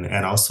American,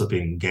 and also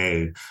being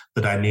gay,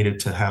 that I needed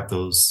to have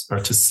those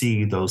or to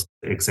see those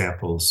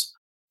examples.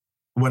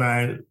 When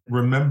I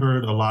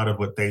remembered a lot of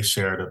what they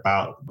shared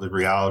about the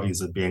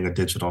realities of being a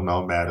digital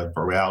nomad, of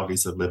the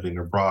realities of living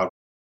abroad,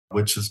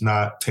 which is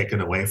not taken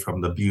away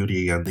from the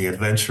beauty and the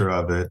adventure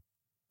of it,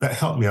 that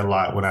helped me a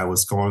lot when I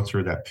was going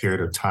through that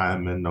period of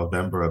time in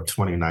November of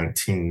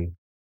 2019.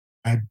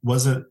 I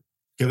wasn't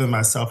giving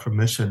myself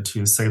permission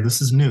to say, this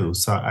is new,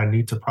 so I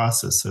need to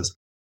process this.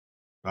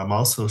 I'm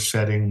also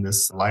shedding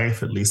this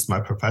life, at least my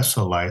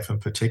professional life in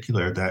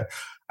particular, that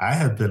I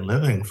have been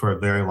living for a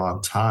very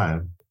long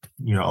time,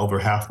 over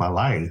half my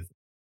life.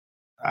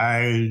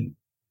 I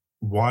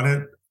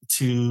wanted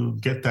to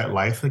get that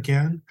life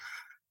again.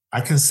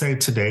 I can say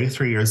today,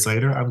 3 years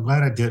later, I'm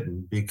glad I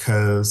didn't,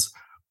 because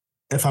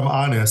if I'm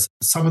honest,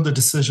 some of the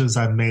decisions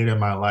I've made in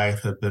my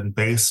life have been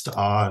based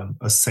on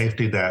a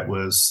safety that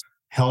was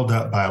held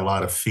up by a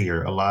lot of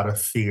fear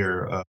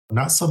of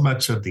not so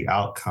much of the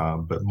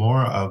outcome, but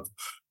more of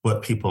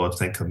what people would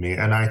think of me.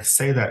 And I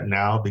say that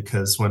now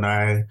because when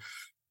I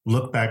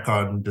look back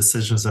on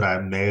decisions that I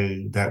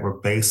made that were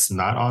based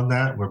not on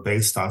that, were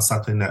based on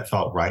something that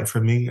felt right for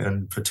me,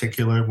 in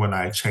particular when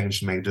I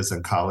changed majors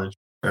in college,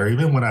 or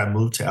even when I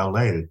moved to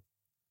LA,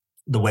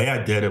 the way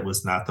I did it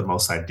was not the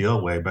most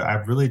ideal way, but I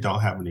really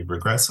don't have any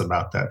regrets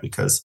about that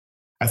because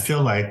I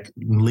feel like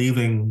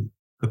leaving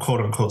the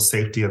quote unquote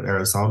safety of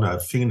Arizona,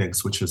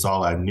 Phoenix, which is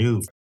all I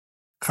knew,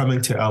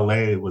 coming to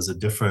LA was a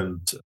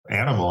different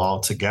animal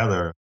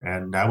altogether.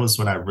 And that was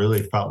when I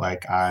really felt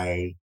like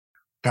I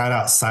got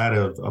outside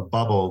of a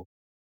bubble.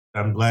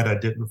 I'm glad I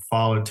didn't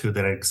fall into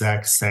that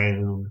exact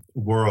same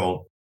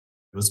world.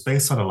 It was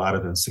based on a lot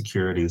of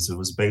insecurities. It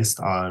was based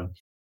on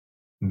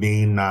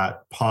me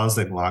not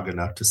pausing long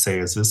enough to say,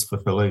 is this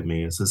fulfilling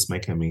me? Is this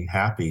making me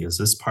happy? Is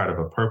this part of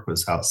a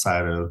purpose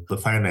outside of the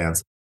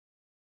finance?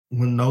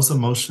 When those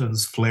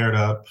emotions flared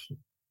up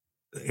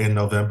in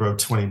November of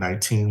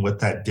 2019, what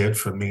that did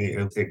for me,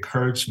 it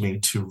encouraged me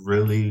to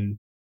really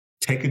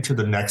take it to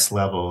the next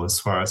level as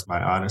far as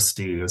my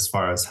honesty, as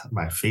far as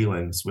my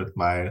feelings with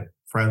my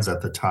friends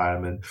at the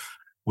time and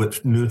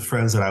with new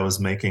friends that I was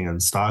making in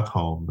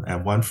Stockholm.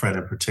 And one friend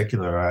in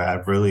particular, I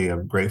really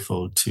am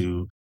grateful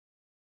to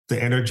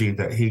the energy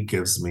that he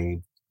gives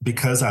me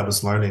because I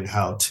was learning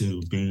how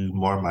to be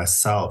more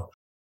myself.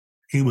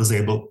 He was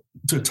able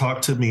to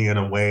talk to me in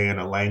a way, in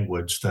a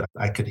language that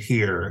I could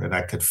hear and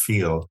I could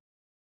feel.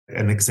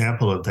 An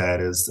example of that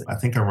is, I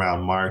think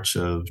around March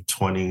of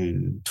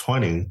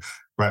 2020,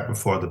 right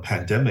before the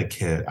pandemic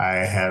hit,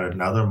 I had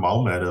another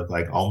moment of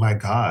like, oh my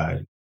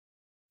God,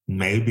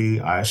 maybe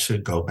I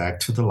should go back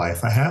to the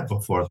life I had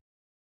before.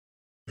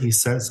 He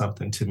said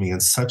something to me in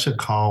such a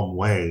calm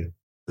way,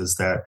 is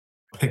that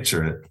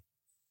picture it.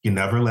 You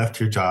never left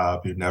your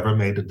job. You never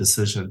made a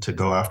decision to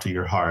go after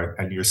your heart,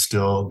 and you're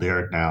still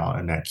there now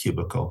in that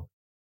cubicle.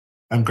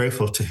 I'm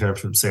grateful to hear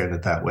him saying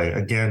it that way.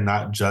 Again,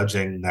 not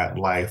judging that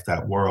life,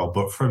 that world,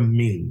 but for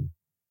me,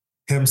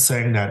 him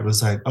saying that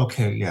was like,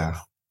 okay, yeah,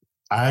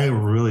 I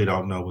really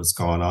don't know what's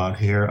going on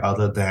here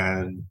other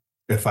than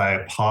if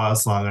I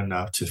pause long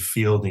enough to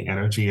feel the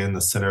energy in the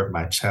center of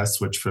my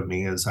chest, which for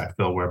me is, I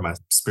feel where my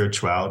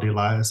spirituality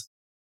lies.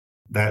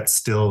 That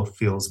still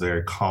feels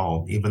very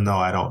calm, even though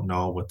I don't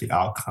know what the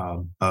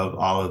outcome of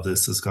all of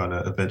this is going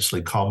to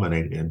eventually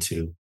culminate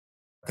into.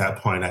 At that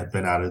point, I'd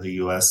been out of the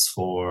US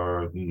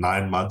for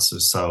 9 months or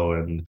so.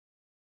 And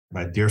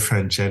my dear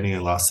friend Jenny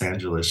in Los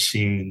Angeles,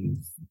 she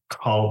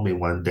called me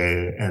one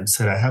day and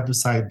said, I have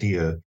this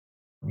idea.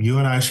 You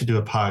and I should do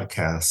a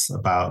podcast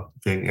about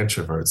being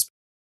introverts.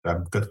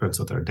 I'm good friends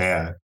with her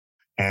dad.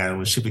 And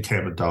when she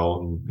became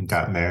adult and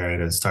got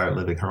married and started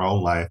living her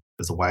own life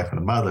as a wife and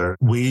a mother,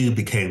 we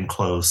became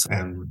close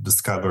and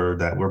discovered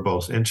that we're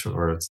both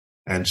introverts.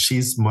 And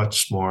she's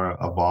much more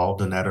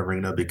evolved in that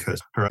arena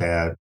because her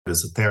dad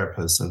is a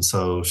therapist. And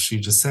so she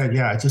just said,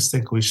 yeah, I just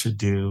think we should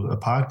do a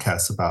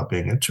podcast about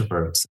being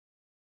introverts.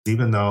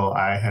 Even though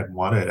I had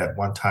wanted at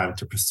one time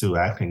to pursue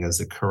acting as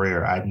a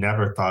career, I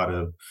never thought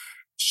of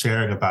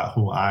sharing about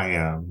who I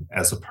am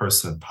as a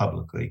person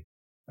publicly.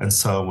 And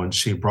so when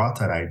she brought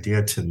that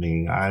idea to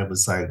me, I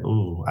was like,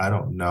 ooh, I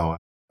don't know.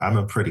 I'm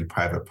a pretty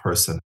private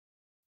person,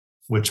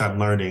 which I'm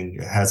learning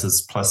has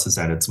its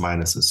pluses and its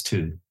minuses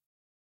too.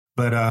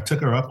 But I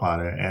took her up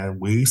on it, and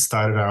we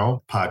started our own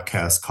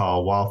podcast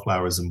called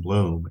Wallflowers in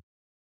Bloom.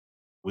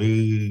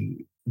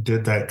 We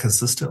did that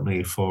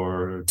consistently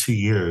for 2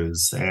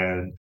 years.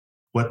 And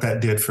what that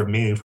did for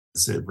me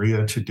is it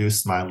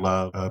reintroduced my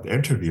love of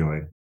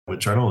interviewing. With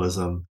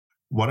journalism,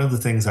 one of the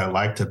things I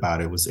liked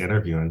about it was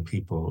interviewing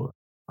people.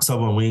 So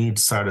when we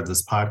started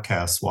this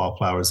podcast,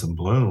 Wallflowers in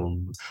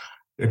Bloom,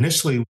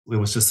 initially it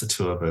was just the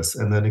two of us.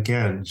 And then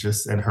again,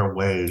 just in her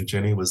way,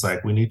 Jenny was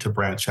like, we need to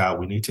branch out.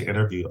 We need to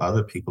interview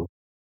other people.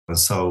 And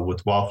so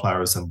with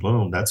Wallflowers in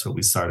Bloom, that's what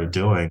we started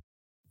doing.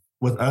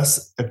 With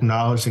us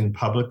acknowledging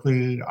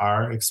publicly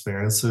our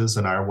experiences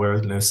and our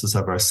awarenesses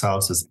of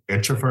ourselves as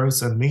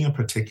introverts, and me in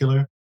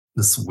particular,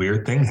 this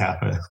weird thing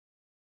happened.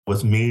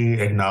 With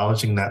me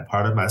acknowledging that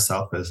part of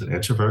myself as an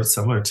introvert,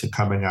 similar to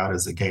coming out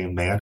as a gay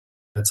man,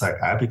 it's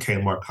like I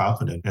became more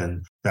confident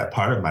in that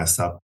part of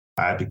myself.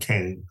 I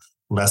became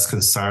less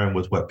concerned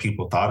with what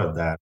people thought of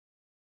that.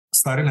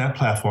 Starting that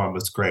platform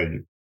was great.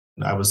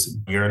 I was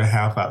a year and a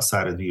half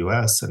outside of the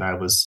US, and I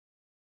was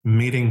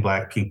meeting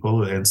Black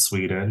people in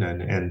Sweden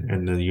and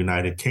in the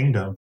United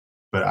Kingdom.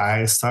 But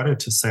I started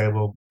to say,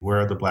 well, where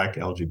are the Black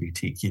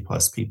LGBTQ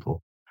plus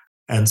people?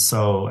 And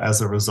so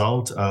as a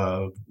result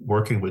of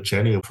working with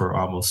Jenny for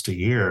almost a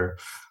year,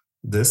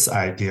 this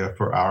idea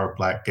for our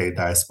Black Gay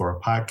Diaspora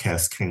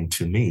podcast came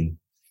to me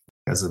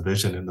as a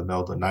vision in the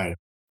middle of the night.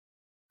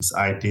 This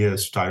idea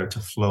started to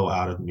flow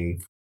out of me.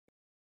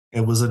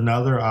 It was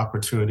another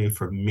opportunity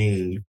for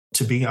me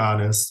to be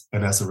honest,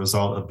 and as a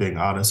result of being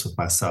honest with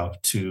myself,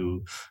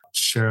 to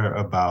share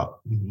about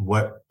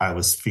what I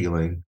was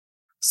feeling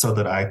so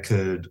that I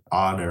could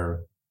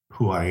honor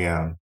who I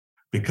am.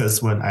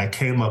 Because when I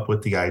came up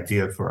with the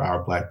idea for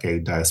our Black Gay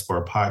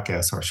Diaspora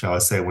podcast, or shall I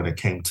say when it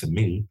came to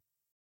me,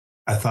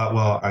 I thought,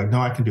 well, I know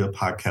I can do a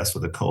podcast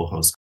with a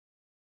co-host,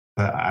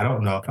 but I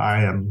don't know if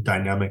I am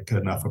dynamic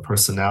enough a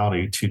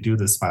personality to do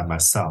this by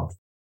myself.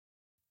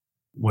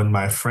 When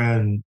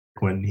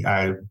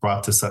I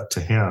brought this up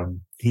to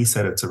him, he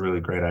said it's a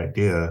really great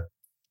idea.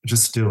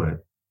 Just do it.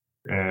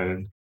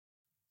 And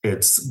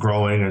it's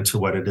growing into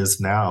what it is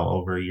now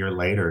over a year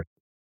later,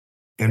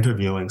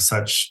 interviewing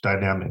such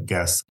dynamic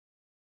guests,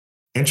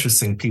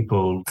 interesting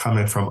people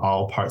coming from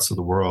all parts of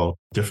the world,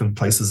 different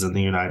places in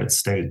the United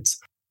States.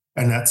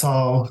 And that's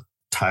all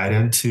tied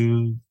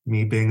into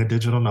me being a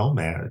digital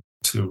nomad.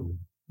 To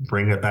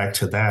bring it back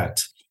to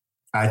that,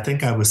 I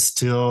think I was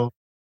still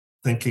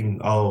thinking,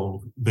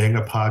 oh, being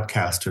a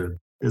podcaster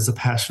is a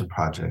passion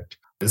project.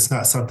 It's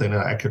not something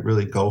that I could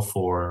really go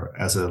for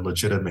as a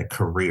legitimate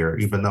career,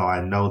 even though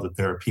I know that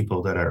there are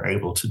people that are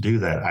able to do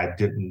that. I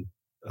didn't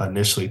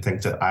initially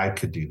think that I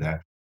could do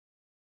that.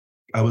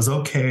 I was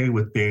okay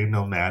with being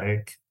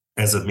nomadic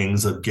as a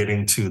means of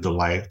getting to the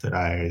life that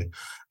I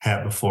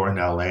had before in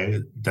LA,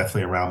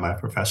 definitely around my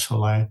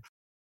professional life.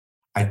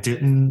 I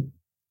didn't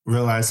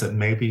realize that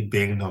maybe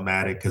being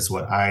nomadic is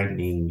what I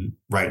need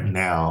right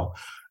now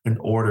in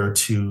order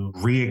to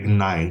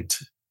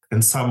reignite,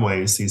 in some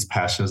ways, these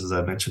passions, as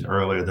I mentioned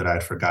earlier, that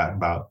I'd forgotten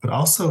about, but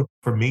also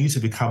for me to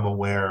become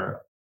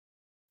aware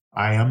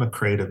I am a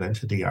creative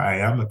entity, I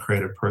am a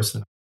creative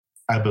person.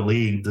 I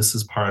believe this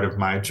is part of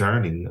my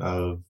journey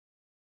of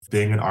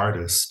being an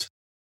artist.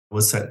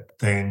 What's that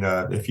thing?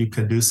 If you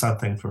can do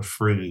something for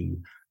free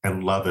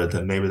and love it,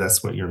 then maybe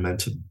that's what you're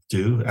meant to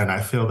do. And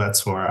I feel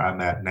that's where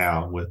I'm at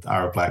now with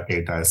our Black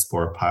Gay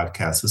Diaspora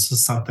podcast. This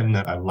is something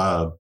that I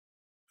love.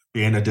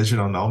 Being a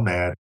digital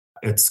nomad,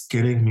 it's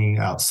getting me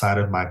outside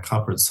of my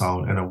comfort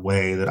zone in a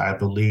way that I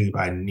believe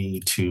I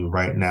need to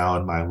right now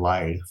in my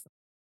life.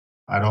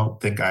 I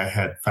don't think I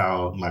had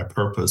found my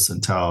purpose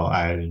until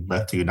I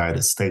left the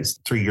United States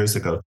 3 years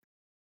ago.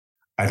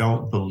 I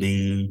don't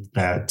believe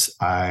that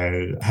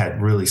I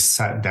had really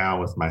sat down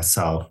with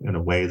myself in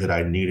a way that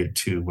I needed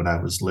to when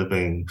I was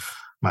living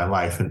my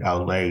life in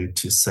LA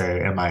to say,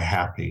 am I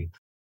happy?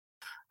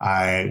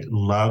 I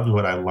loved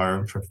what I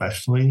learned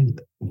professionally,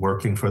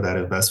 working for that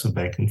investment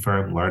banking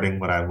firm, learning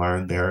what I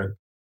learned there.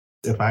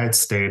 If I had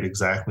stayed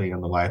exactly in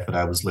the life that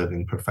I was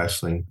living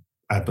professionally,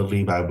 I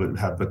believe I would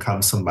have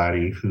become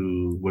somebody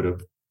who would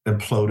have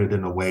imploded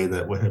in a way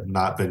that would have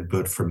not been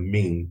good for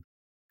me.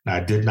 And I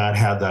did not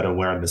have that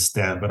awareness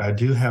then, but I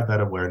do have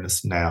that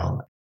awareness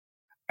now.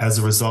 As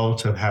a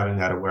result of having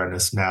that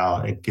awareness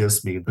now, it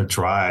gives me the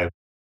drive.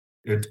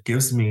 It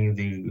gives me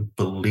the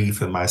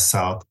belief in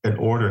myself in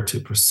order to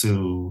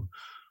pursue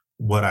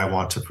what I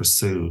want to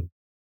pursue.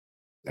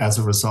 As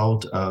a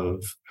result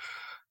of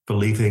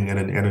believing in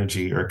an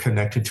energy or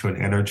connected to an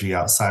energy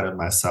outside of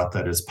myself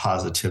that is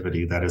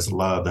positivity, that is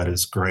love, that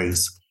is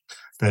grace,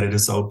 that it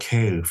is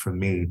okay for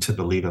me to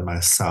believe in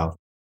myself.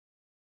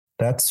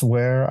 That's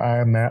where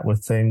I'm at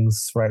with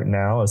things right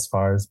now as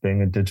far as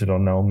being a digital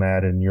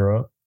nomad in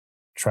Europe,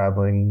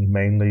 traveling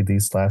mainly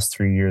these last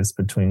 3 years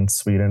between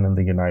Sweden and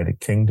the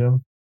United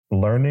Kingdom,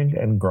 learning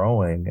and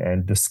growing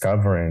and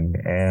discovering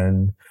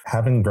and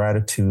having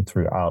gratitude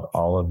throughout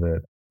all of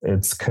it.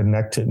 It's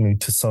connected me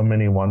to so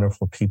many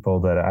wonderful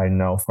people that I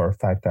know for a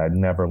fact I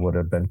never would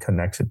have been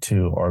connected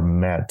to or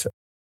met.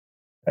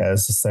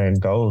 As the saying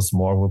goes,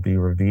 more will be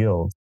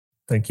revealed.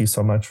 Thank you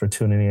so much for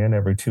tuning in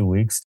every 2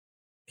 weeks.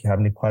 If you have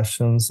any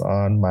questions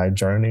on my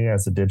journey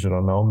as a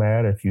digital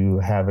nomad, if you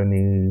have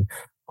any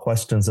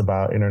questions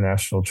about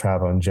international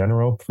travel in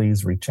general,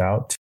 please reach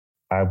out.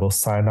 I will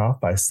sign off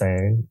by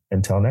saying,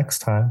 until next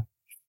time.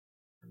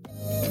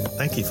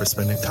 Thank you for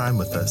spending time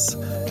with us.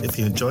 If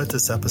you enjoyed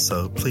this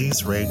episode,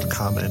 please rate,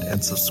 comment,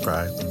 and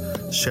subscribe.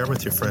 Share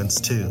with your friends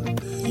too.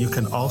 You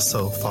can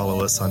also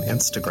follow us on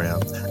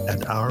Instagram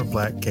at Our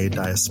Black Gay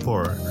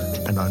Diaspora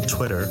and on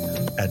Twitter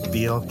at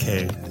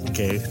BLK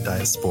Gay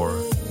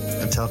Diaspora.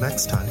 Until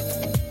next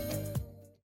time.